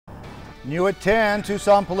New at 10,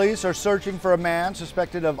 Tucson police are searching for a man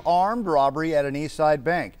suspected of armed robbery at an East Side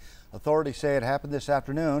bank. Authorities say it happened this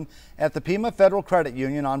afternoon at the Pima Federal Credit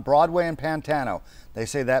Union on Broadway and Pantano. They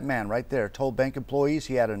say that man right there told bank employees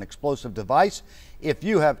he had an explosive device. If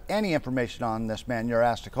you have any information on this man, you're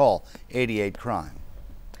asked to call 88 Crime.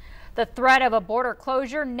 The threat of a border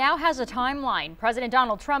closure now has a timeline. President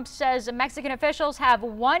Donald Trump says Mexican officials have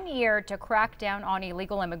 1 year to crack down on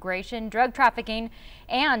illegal immigration, drug trafficking,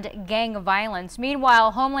 and gang violence.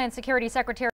 Meanwhile, Homeland Security Secretary